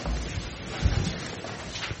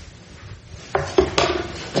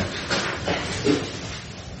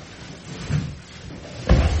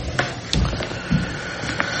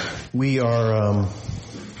We're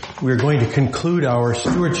going to conclude our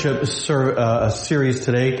stewardship series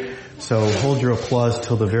today. So hold your applause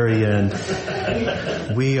till the very end.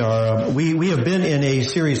 We have been in a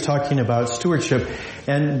series talking about stewardship,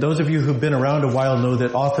 and those of you who've been around a while know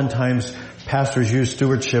that oftentimes pastors use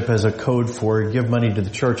stewardship as a code for give money to the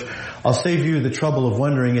church. I'll save you the trouble of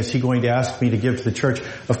wondering, is he going to ask me to give to the church?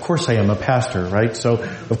 Of course I am a pastor, right? So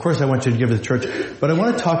of course I want you to give to the church. But I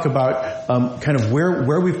want to talk about kind of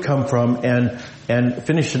where we've come from and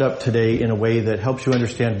finish it up today in a way that helps you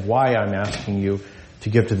understand why I'm asking you to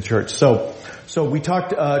give to the church. So we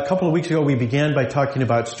talked a couple of weeks ago, we began by talking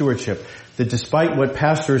about stewardship. That despite what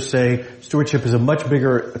pastors say, stewardship is a much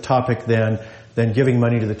bigger topic than giving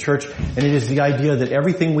money to the church. And it is the idea that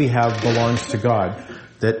everything we have belongs to God.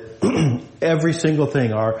 That every single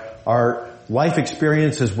thing, our life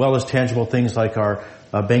experience as well as tangible things like our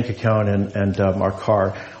bank account and our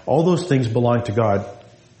car, all those things belong to God.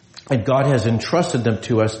 And God has entrusted them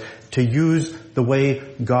to us to use the way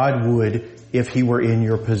God would if he were in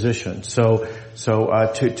your position. So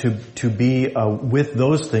to be with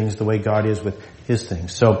those things the way God is with his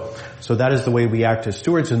things. So that is the way we act as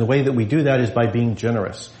stewards, and the way that we do that is by being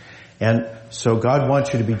generous. And so God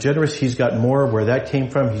wants you to be generous. He's got more where that came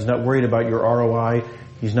from. He's not worried about your ROI.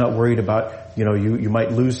 He's not worried about, you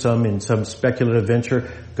might lose some in some speculative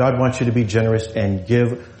venture. God wants you to be generous and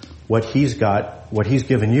give what he's got, what he's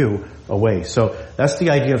given you away. So that's the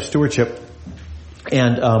idea of stewardship.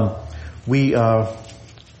 And we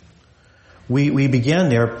began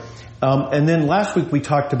there. And then last week we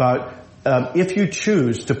talked about if you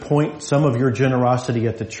choose to point some of your generosity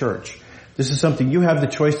at the church. This is something you have the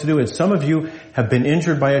choice to do. And some of you have been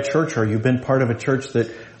injured by a church, or you've been part of a church that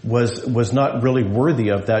was not really worthy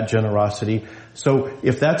of that generosity. So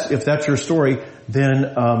if that's your story,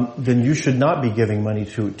 then you should not be giving money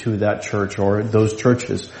to that church or those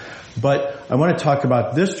churches. But I want to talk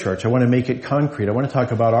about this church. I want to make it concrete. I want to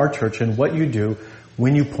talk about our church and what you do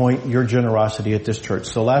when you point your generosity at this church.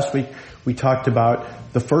 So last week we talked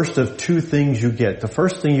about the first of two things you get. The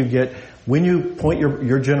first thing you get when you point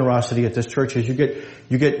your generosity at this church is you get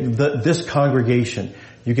this congregation.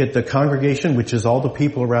 You get the congregation, which is all the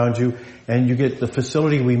people around you, and you get the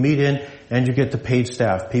facility we meet in, and you get the paid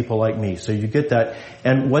staff, people like me. So you get that.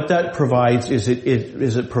 And what that provides is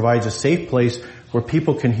it provides a safe place where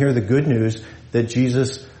people can hear the good news that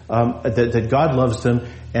Jesus, that God loves them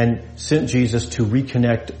and sent Jesus to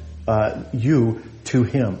reconnect you to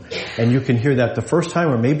him. And you can hear that the first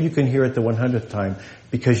time, or maybe you can hear it the 100th time,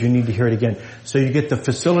 because you need to hear it again. So you get the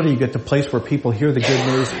facility, you get the place where people hear the good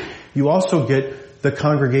news. You also get the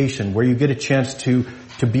congregation, where you get a chance to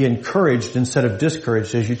be encouraged instead of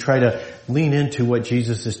discouraged as you try to lean into what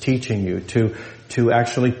Jesus is teaching you, to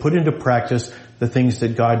actually put into practice the things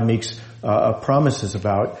that God makes promises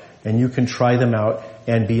about, and you can try them out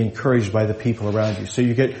and be encouraged by the people around you. So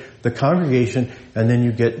you get the congregation, and then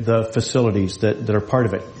you get the facilities that are part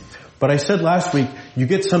of it. But I said last week, you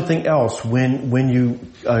get something else when you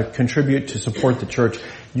contribute to support the church.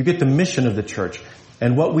 You get the mission of the church.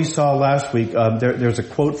 And what we saw last week, there's a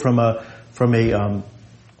quote from a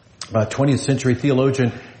 20th century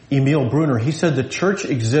theologian, Emil Brunner. He said the church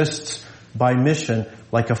exists by mission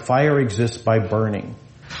like a fire exists by burning.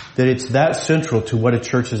 That it's that central to what a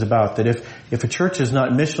church is about. That if a church is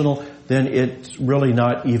not missional, then it's really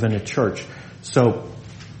not even a church. So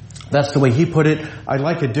that's the way he put it. I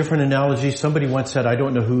like a different analogy. Somebody once said, I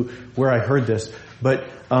don't know where I heard this, but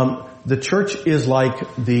the church is like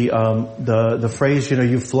the phrase,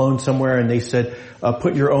 you've flown somewhere and they said,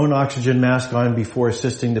 put your own oxygen mask on before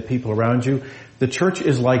assisting the people around you. The church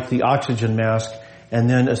is like the oxygen mask, and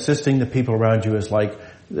then assisting the people around you is like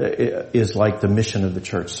the mission of the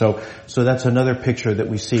church. So that's another picture that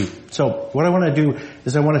we see. So what I want to do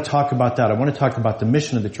is I want to talk about that. I want to talk about the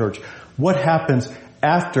mission of the church. What happens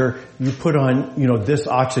after you put on, this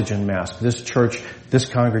oxygen mask, this church, this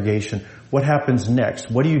congregation? What happens next?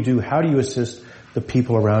 What do you do? How do you assist the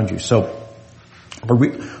people around you? So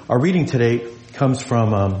our reading today comes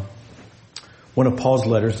from one of Paul's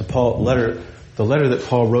letters, the letter that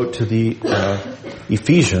Paul wrote to the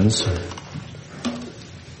Ephesians.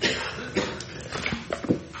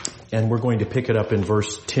 And we're going to pick it up in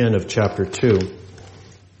verse 10 of chapter 2.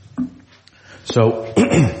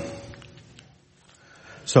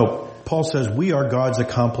 So Paul says, we are God's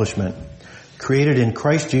accomplishment, created in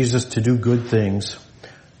Christ Jesus to do good things.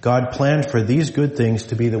 God planned for these good things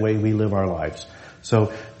to be the way we live our lives.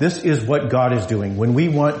 So this is what God is doing. When we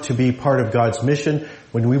want to be part of God's mission,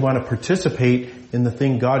 when we want to participate in the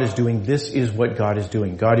thing God is doing, this is what God is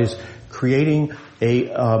doing. God is creating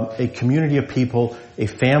a community of people, a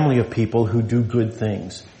family of people who do good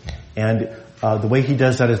things. And the way he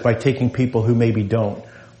does that is by taking people who maybe don't,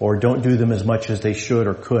 or don't do them as much as they should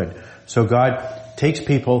or could. So God takes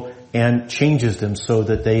people and changes them so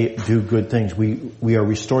that they do good things. We are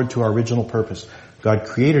restored to our original purpose. God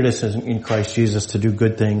created us in Christ Jesus to do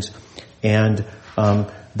good things, and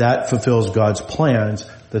that fulfills God's plans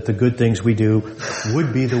that the good things we do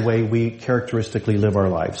would be the way we characteristically live our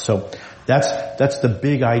lives. So that's the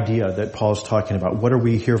big idea that Paul's talking about. What are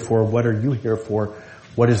we here for? What are you here for?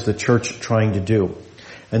 What is the church trying to do?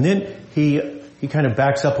 And then he kind of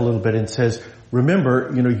backs up a little bit and says,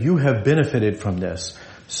 remember, you have benefited from this.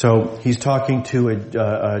 So he's talking to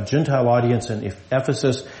a Gentile audience in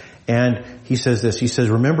Ephesus, and he says this. He says,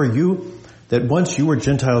 remember that once you were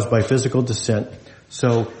Gentiles by physical descent.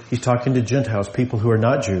 So he's talking to Gentiles, people who are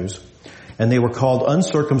not Jews, and they were called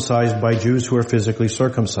uncircumcised by Jews who are physically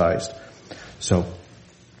circumcised. So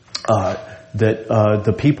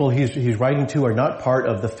the people he's writing to are not part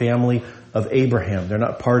of the family of Abraham. They're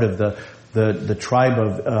not part of the tribe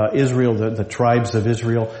of Israel, the tribes of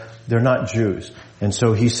Israel. They're not Jews. And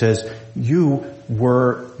so he says, you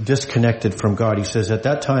were disconnected from God. He says, at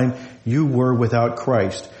that time, you were without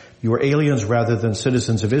Christ. You were aliens rather than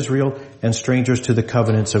citizens of Israel and strangers to the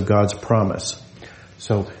covenants of God's promise.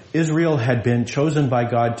 So Israel had been chosen by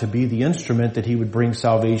God to be the instrument that he would bring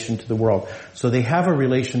salvation to the world. So they have a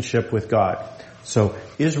relationship with God. So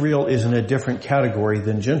Israel is in a different category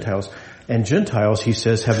than Gentiles. And Gentiles, he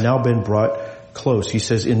says, have now been brought close. He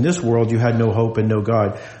says, in this world you had no hope and no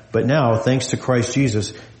God. But now, thanks to Christ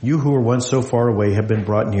Jesus, you who were once so far away have been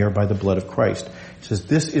brought near by the blood of Christ. He says,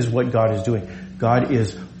 this is what God is doing. God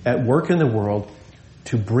is at work in the world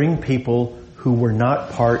to bring people who were not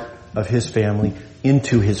part of his family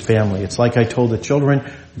into his family. It's like I told the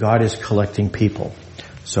children, God is collecting people.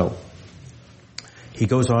 So he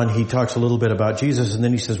goes on, he talks a little bit about Jesus, and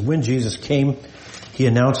then he says, when Jesus came, he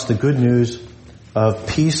announced the good news of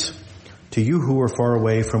peace to you who were far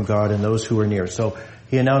away from God and those who are near. So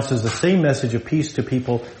he announces the same message of peace to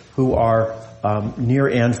people who are near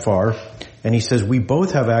and far. And he says, we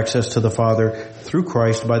both have access to the Father through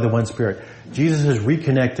Christ by the one Spirit. Jesus has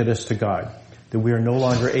reconnected us to God, that we are no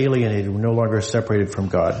longer alienated, we're no longer separated from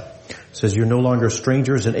God. He says, you're no longer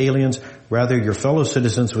strangers and aliens, rather you're fellow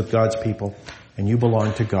citizens with God's people, and you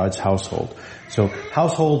belong to God's household. So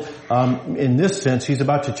household, in this sense, he's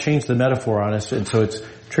about to change the metaphor on us, and so it's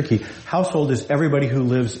tricky. Household is everybody who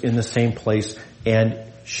lives in the same place and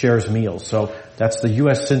shares meals. So that's the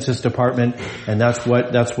U.S. Census Department, and that's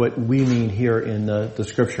what we mean here in the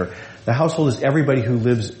scripture. The household is everybody who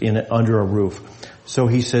lives under a roof. So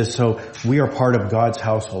he says, so we are part of God's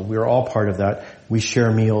household. We are all part of that. We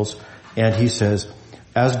share meals. And he says,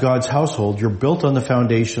 as God's household, you're built on the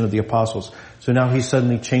foundation of the apostles. So now he's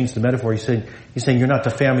suddenly changed the metaphor. He's saying you're not the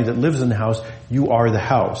family that lives in the house. You are the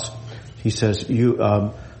house. He says, you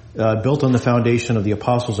built on the foundation of the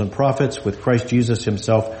apostles and prophets with Christ Jesus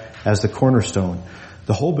himself as the cornerstone.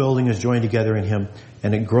 The whole building is joined together in him,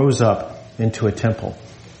 and it grows up into a temple.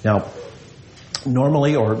 Now,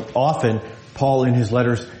 normally or often, Paul in his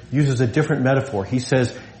letters uses a different metaphor. He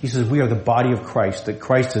says we are the body of Christ, that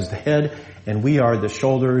Christ is the head, and we are the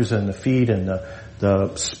shoulders and the feet and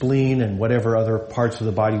the spleen and whatever other parts of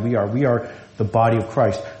the body we are. We are the body of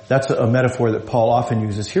Christ. That's a metaphor that Paul often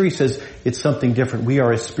uses. Here he says it's something different. We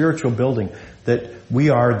are a spiritual building, that we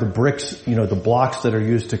are the bricks, the blocks that are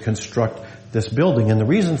used to construct this building. And the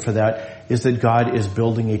reason for that is that God is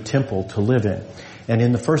building a temple to live in. And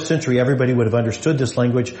in the first century, everybody would have understood this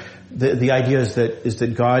language. The idea is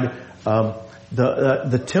that God,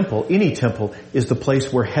 the temple, any temple, is the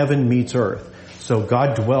place where heaven meets earth. So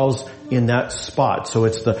God dwells in that spot. So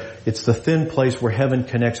it's the thin place where heaven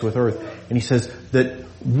connects with earth. And he says that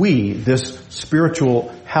this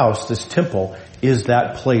spiritual house, this temple, is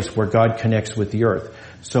that place where God connects with the earth.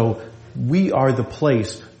 So we are the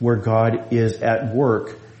place where God is at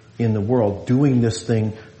work in the world, doing this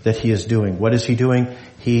thing that he is doing. What is he doing?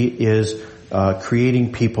 He is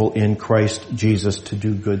creating people in Christ Jesus to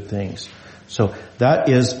do good things. So that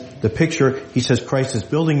is the picture. He says Christ is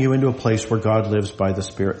building you into a place where God lives by the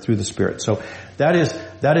Spirit, through the Spirit. So that is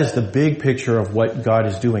the big picture of what God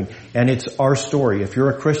is doing. And it's our story. If you're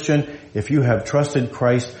a Christian, if you have trusted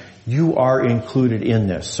Christ, you are included in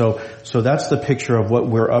this. So that's the picture of what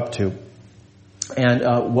we're up to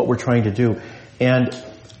and what we're trying to do. And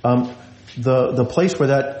the place where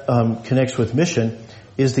that connects with mission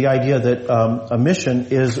is the idea that a mission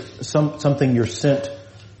is something you're sent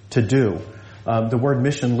to do. The word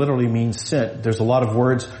mission literally means sent. There's a lot of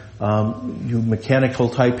words. You mechanical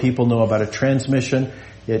type people know about a transmission.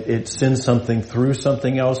 It sends something through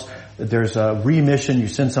something else. there's a remission, you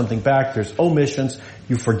send something back. There's omissions,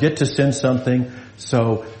 you forget to send something.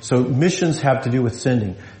 So missions have to do with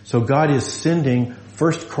sending. So God is sending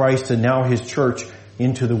first Christ and now His church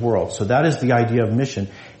into the world. So that is the idea of mission.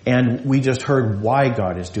 And we just heard why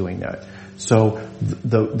God is doing that. So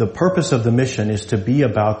the purpose of the mission is to be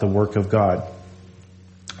about the work of God.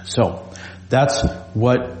 So that's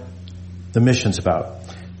what the mission's about.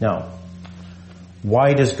 Now,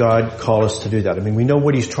 why does God call us to do that? I mean, we know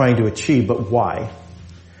what He's trying to achieve, but why?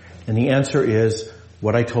 And the answer is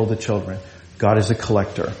what I told the children. God is a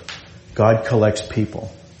collector. God collects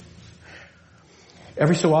people.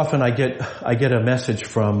 Every so often I get a message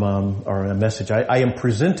from, I am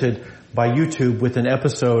presented by YouTube with an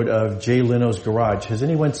episode of Jay Leno's Garage. Has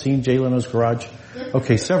anyone seen Jay Leno's Garage?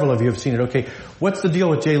 Okay, several of you have seen it. Okay, what's the deal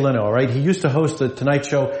with Jay Leno, all right? He used to host the Tonight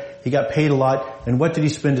Show. He got paid a lot. And what did he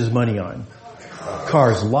spend his money on?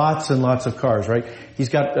 Cars. Lots and lots of cars, right? He's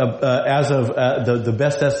got, the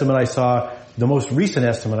best estimate I saw, the most recent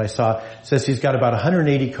estimate I saw, says he's got about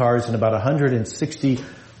 180 cars and about 160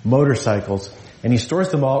 motorcycles. And he stores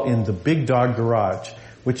them all in the Big Dog Garage,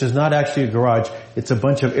 which is not actually a garage. It's a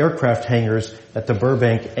bunch of aircraft hangars at the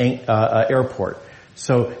Burbank airport.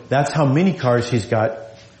 So that's how many cars he's got.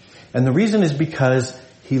 And the reason is because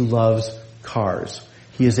he loves cars.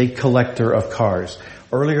 He is a collector of cars.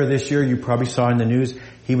 Earlier this year, you probably saw in the news,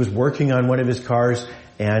 he was working on one of his cars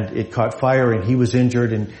and it caught fire and he was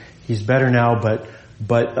injured and he's better now, but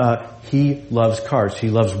he loves cars. He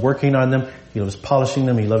loves working on them. He loves polishing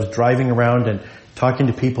them. He loves driving around and talking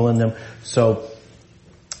to people in them. So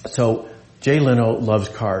Jay Leno loves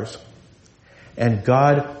cars. And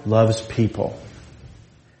God loves people.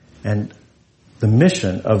 And the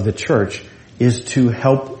mission of the church is to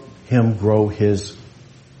help him grow his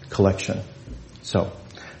collection. So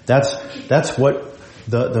that's what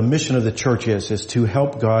the mission of the church is to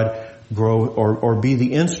help God grow or be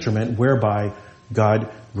the instrument whereby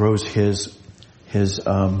God grows his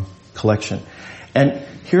collection. And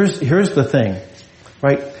here's the thing,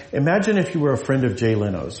 right? Imagine if you were a friend of Jay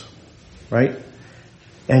Leno's, right?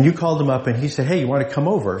 And you called him up and he said, hey, you want to come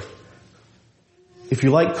over? If you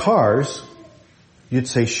like cars, you'd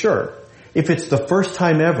say sure. If it's the first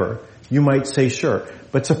time ever, you might say sure.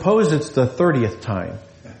 But suppose it's the 30th time.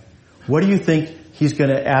 What do you think he's going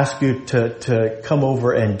to ask you to come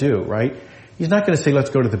over and do, right? He's not going to say, let's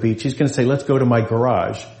go to the beach. He's going to say, let's go to my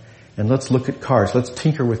garage and let's look at cars. Let's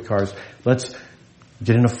tinker with cars. Let's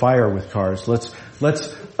get in a fire with cars. Let's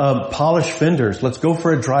polish fenders. Let's go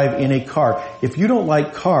for a drive in a car. If you don't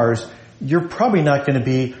like cars, you're probably not going to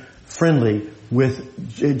be friendly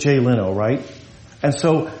with Jay Leno, right? And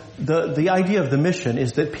so the idea of the mission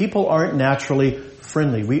is that people aren't naturally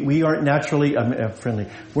friendly. We aren't naturally friendly.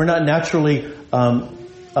 We're not naturally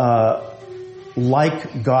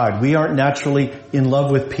like God. We aren't naturally in love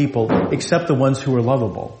with people except the ones who are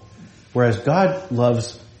lovable. Whereas God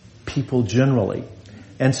loves people generally.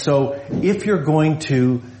 And so if you're going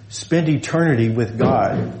to spend eternity with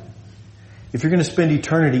God, if you're going to spend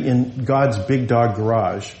eternity in God's Big Dog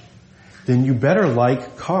Garage, then you better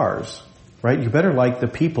like cars, right? You better like the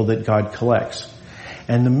people that God collects.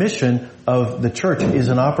 And the mission of the church is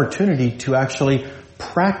an opportunity to actually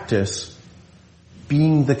practice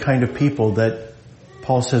being the kind of people that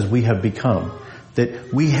Paul says we have become.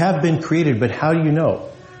 That we have been created, but how do you know?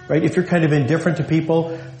 Right? If you're kind of indifferent to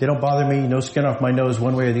people, they don't bother me, no skin off my nose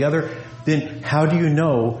one way or the other, then how do you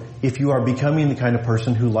know if you are becoming the kind of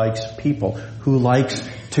person who likes people, who likes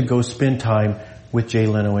to go spend time with Jay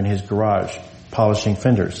Leno in his garage, polishing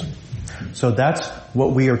fenders? So that's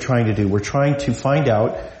what we are trying to do. We're trying to find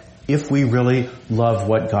out if we really love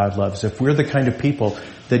what God loves, if we're the kind of people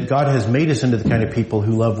that God has made us into the kind of people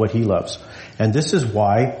who love what He loves. And this is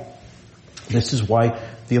why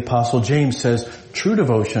the Apostle James says, true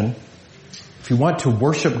devotion, if you want to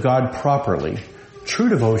worship God properly, true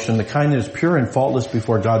devotion, the kind that is pure and faultless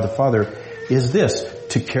before God the Father, is this,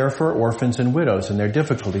 to care for orphans and widows and their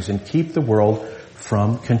difficulties and keep the world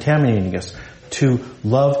from contaminating us, to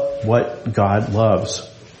love what God loves.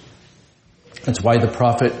 That's why the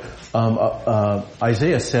prophet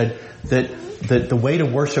Isaiah said that the way to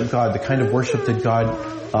worship God, the kind of worship that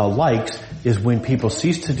God likes, is when people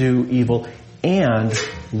cease to do evil and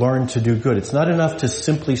learn to do good. It's not enough to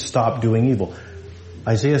simply stop doing evil.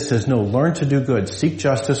 Isaiah says, no, learn to do good, seek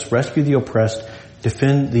justice, rescue the oppressed,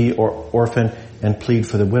 defend the orphan, and plead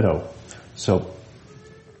for the widow. So,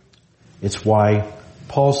 it's why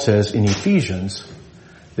Paul says in Ephesians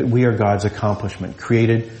that we are God's accomplishment,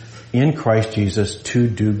 created in Christ Jesus to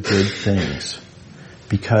do good things.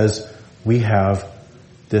 Because we have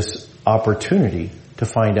this opportunity to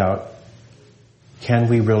find out can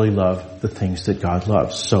we really love the things that God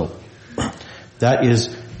loves? So, that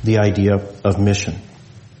is the idea of mission.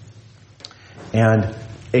 And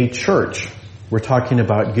a church, we're talking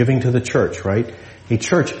about giving to the church, right? A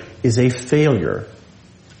church is a failure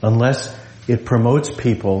unless it promotes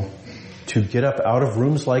people to get up out of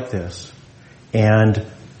rooms like this and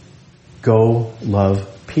go love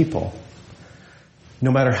people.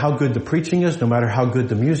 No matter how good the preaching is, no matter how good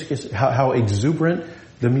the music is, how exuberant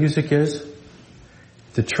the music is,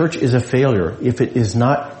 the church is a failure if it is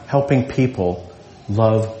not helping people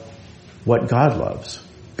love what God loves,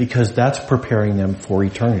 because that's preparing them for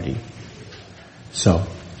eternity. So,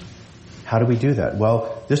 how do we do that?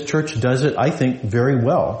 Well, this church does it, I think, very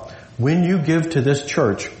well. When you give to this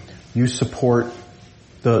church, you support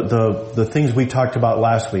the things we talked about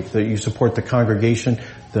last week. That you support the congregation,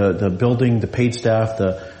 the building, the paid staff,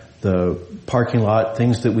 the parking lot,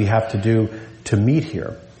 things that we have to do to meet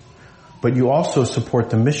here. But you also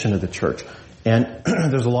support the mission of the church. And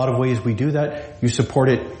there's a lot of ways we do that. You support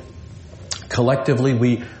it collectively.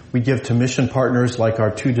 We give to mission partners like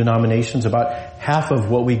our two denominations. About half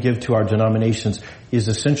of what we give to our denominations is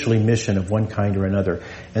essentially mission of one kind or another.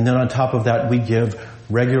 And then on top of that, we give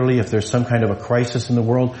regularly if there's some kind of a crisis in the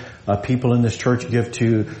world. People in this church give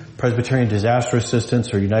to Presbyterian Disaster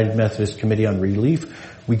Assistance or United Methodist Committee on Relief.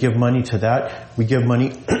 We give money to that. We give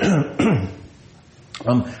money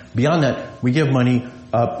beyond that. We give money.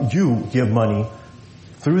 You give money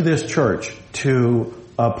through this church to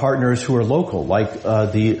partners who are local, like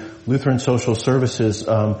the Lutheran Social Services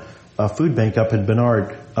food bank up in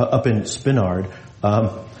Spinard.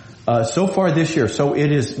 So far this year, so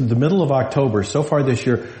it is the middle of October. So far this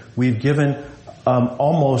year, we've given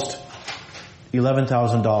almost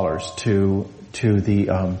 $11,000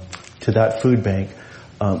 to that food bank,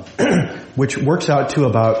 which works out to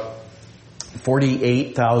about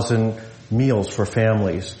 48,000 meals for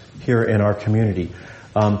families here in our community.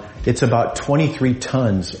 It's about 23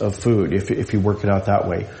 tons of food if you work it out that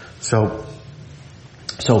way. So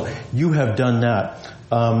you have done that.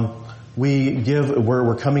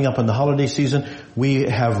 We're coming up on the holiday season. We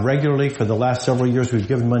have regularly, for the last several years, we've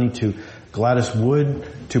given money to Gladys Wood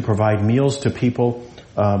to provide meals to people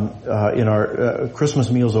in our Christmas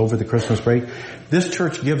meals over the Christmas break. This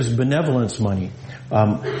church gives benevolence money.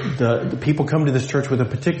 The people come to this church with a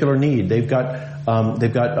particular need. They've got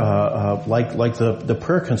like the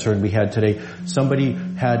prayer concern we had today. Somebody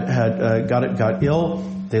got ill.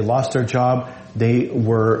 They lost their job. They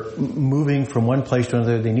were moving from one place to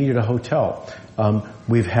another. They needed a hotel.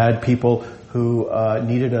 We've had people who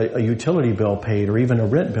needed a utility bill paid or even a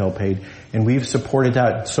rent bill paid, and we've supported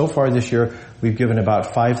that. So far this year, we've given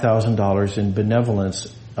about $5,000 in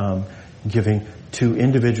benevolence giving to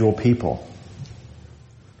individual people.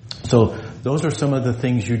 So those are some of the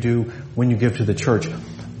things you do when you give to the church.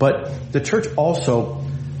 But the church also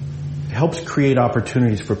helps create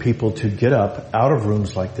opportunities for people to get up out of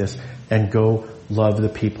rooms like this and go love the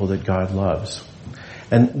people that God loves.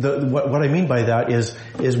 And what I mean by that is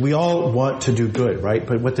we all want to do good, right?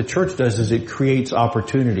 But what the church does is it creates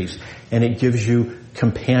opportunities, and it gives you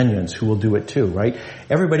companions who will do it too, right?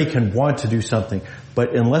 Everybody can want to do something,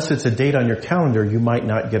 but unless it's a date on your calendar, you might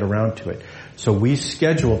not get around to it. So we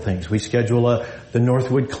schedule things. We schedule the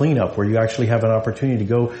Northwood cleanup, where you actually have an opportunity to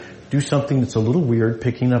go do something that's a little weird,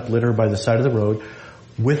 picking up litter by the side of the road,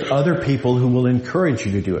 with other people who will encourage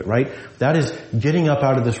you to do it, right? That is getting up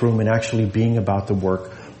out of this room and actually being about the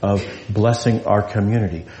work of blessing our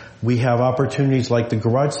community. We have opportunities like the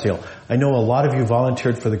garage sale. I know a lot of you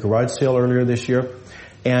volunteered for the garage sale earlier this year,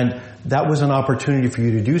 and that was an opportunity for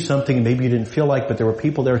you to do something maybe you didn't feel like, but there were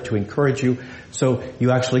people there to encourage you. So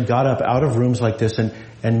you actually got up out of rooms like this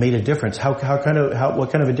and made a difference. What kind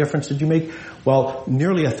of a difference did you make? Well,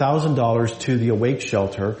 nearly $1,000 to the Awake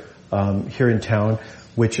Shelter here in town,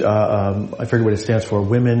 which I forget what it stands for,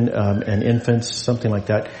 women and infants, something like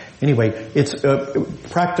that. Anyway, it's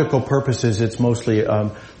practical purposes. It's mostly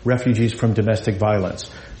refugees from domestic violence.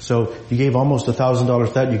 So you gave almost $1,000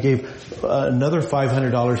 to that. You gave another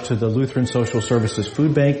 $500 to the Lutheran Social Services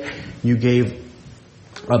Food Bank. You gave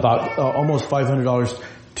about almost $500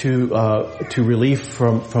 to relief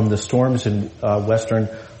from the storms in western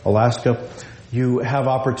Alaska. You have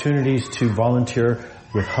opportunities to volunteer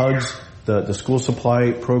with Hugs, the school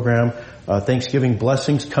supply program. Thanksgiving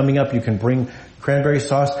blessings coming up. You can bring cranberry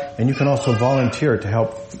sauce, and you can also volunteer to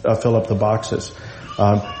help fill up the boxes.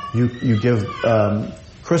 You give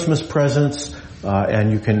Christmas presents,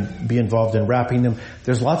 and you can be involved in wrapping them.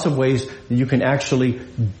 There's lots of ways that you can actually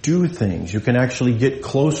do things. You can actually get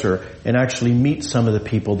closer and actually meet some of the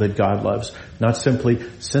people that God loves. Not simply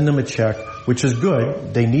send them a check, which is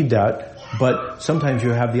good. They need that. But sometimes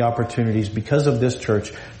you have the opportunities because of this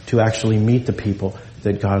church to actually meet the people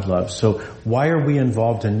that God loves. So why are we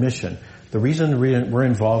involved in mission? The reason we're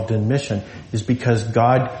involved in mission is because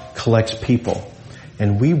God collects people.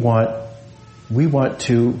 And we want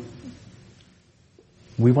to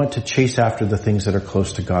chase after the things that are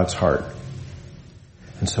close to God's heart.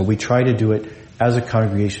 And so we try to do it as a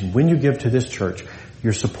congregation. When you give to this church,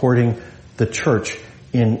 you're supporting the church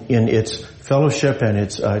in its fellowship and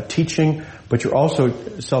its teaching, but you're also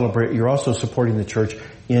supporting the church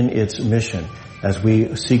in its mission as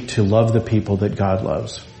we seek to love the people that God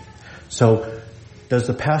loves. So, does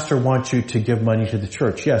the pastor want you to give money to the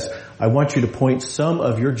church? Yes. I want you to point some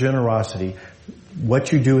of your generosity.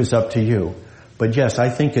 What you do is up to you. But yes, I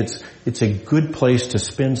think it's a good place to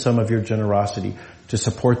spend some of your generosity to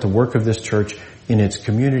support the work of this church in its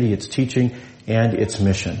community, its teaching, and its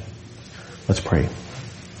mission. Let's pray.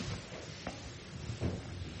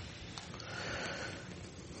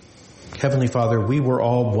 Heavenly Father, we were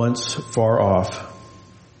all once far off,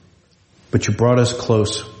 but you brought us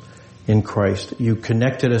close in Christ. You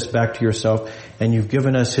connected us back to yourself, and you've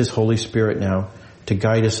given us His Holy Spirit now to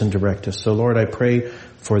guide us and direct us. So Lord, I pray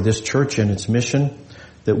for this church and its mission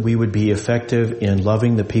that we would be effective in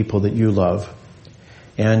loving the people that you love,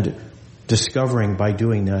 and discovering by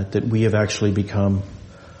doing that we have actually become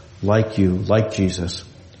like you, like Jesus,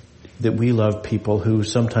 that we love people who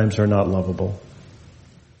sometimes are not lovable.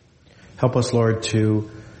 Help us, Lord,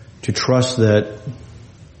 to trust that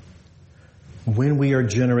when we are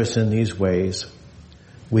generous in these ways,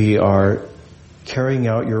 we are carrying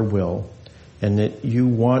out your will, and that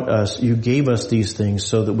you gave us these things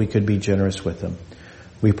so that we could be generous with them.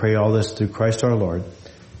 We pray all this through Christ our Lord,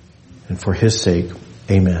 and for His sake,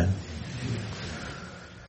 amen.